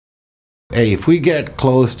Hey, if we get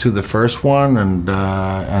close to the first one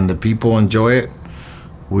and the people enjoy it,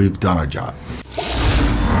 we've done our job.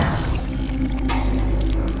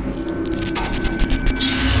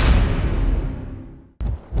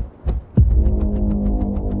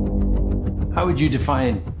 How would you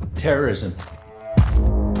define terrorism?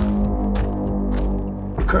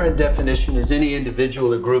 The current definition is any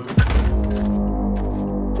individual or group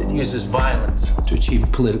that uses violence to achieve a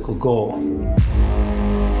political goal.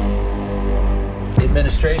 The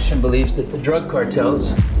administration believes that the drug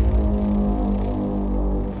cartels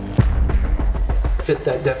fit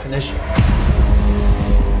that definition.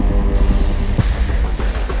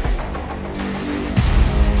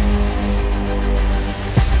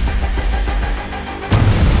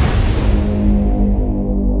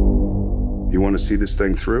 You want to see this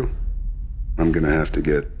thing through? I'm gonna have to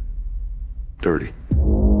get dirty.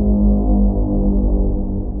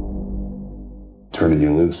 Turning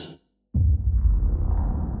you loose.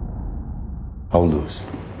 How loose?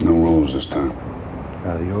 No rules this time.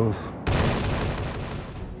 Adios.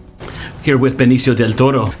 Here with Benicio Del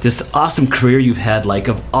Toro, this awesome career you've had, like,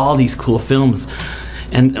 of all these cool films.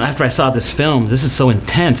 And after I saw this film, this is so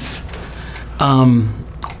intense.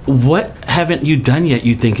 What haven't you done yet,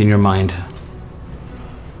 you think, in your mind?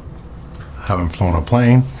 Haven't flown a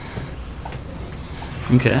plane.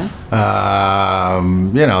 Okay.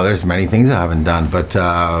 You know, there's many things I haven't done, but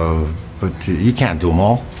you can't do them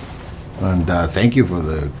all. And thank you for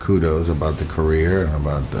the kudos about the career and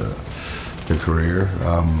about the career.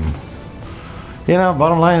 You know,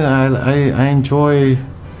 bottom line, I enjoy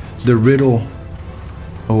the riddle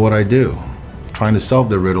of what I do, trying to solve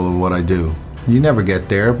the riddle of what I do. You never get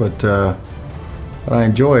there, but I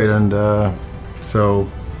enjoy it, and so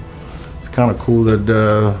it's kind of cool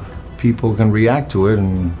that people can react to it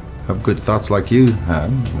and have good thoughts like you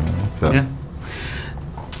had. You know, so. Yeah.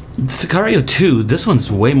 Sicario 2, this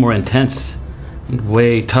one's way more intense,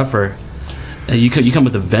 way tougher. You come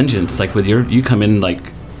with a vengeance, like with you come in like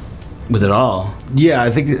with it all. Yeah,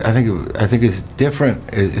 I think it's different.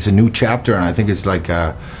 It's a new chapter, and I think it's like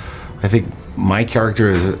I think my character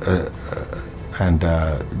is and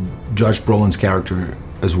Josh Brolin's character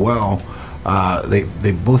as well.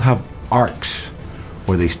 They both have arcs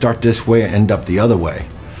where they start this way and end up the other way.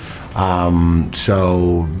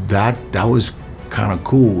 So that was kind of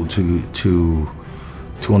cool to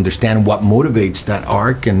understand what motivates that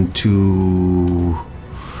arc and to,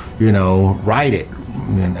 you know, ride it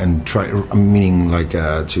and try, meaning like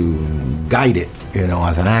to guide it, you know,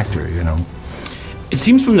 as an actor, you know. It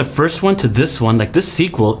seems from the first one to this one, like this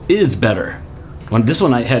sequel is better. When this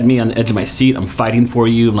one had me on the edge of my seat, I'm fighting for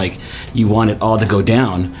you, like you want it all to go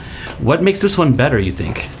down. What makes this one better, you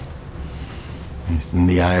think? It's in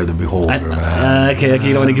the eye of the beholder, man. Okay,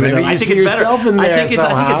 you don't want to give it up. I think it's better.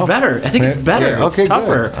 I think it's better. Yeah, okay, it's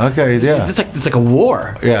tougher. Good. Okay, yeah. It's like a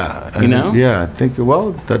war. Yeah, you know. Yeah, I think,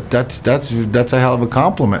 well, that's a hell of a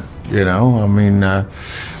compliment. You know, I mean,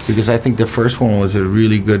 because I think the first one was a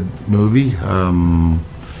really good movie.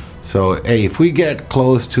 So hey, if we get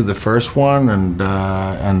close to the first one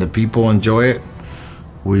and the people enjoy it,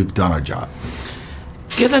 we've done our job.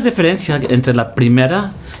 ¿Qué es la diferencia entre la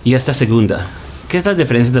primera y esta segunda? ¿Qué es la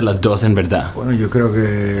diferencia de las dos en verdad? Bueno, yo creo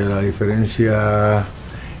que la diferencia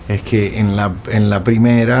es que en la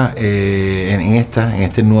primera, en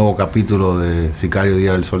este nuevo capítulo de Sicario,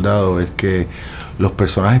 Día del Soldado, es que los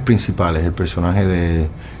personajes principales, el personaje que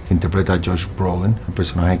interpreta Josh Brolin, el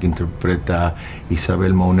personaje que interpreta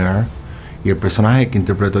Isabel Moner y el personaje que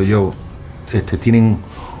interpreto yo, tienen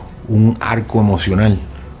un arco emocional.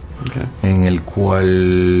 Okay. En el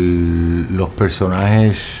cual los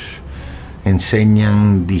personajes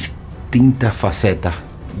enseñan distintas facetas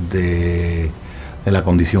de la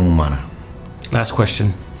condición humana. Last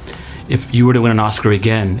question. If you were to win an Oscar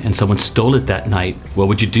again and someone stole it that night, what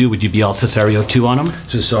would you do? Would you be all Sicario 2 on them?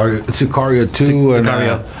 Sicario 2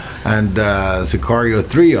 and Sicario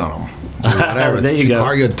 3 on them. Whatever. There you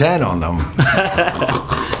Sicario go. 10 on them.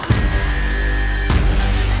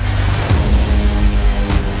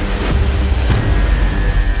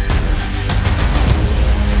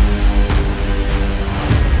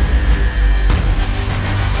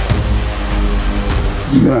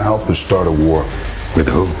 You're gonna help us start a war. With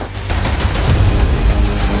who?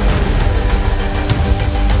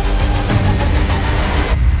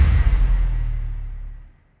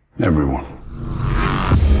 Everyone.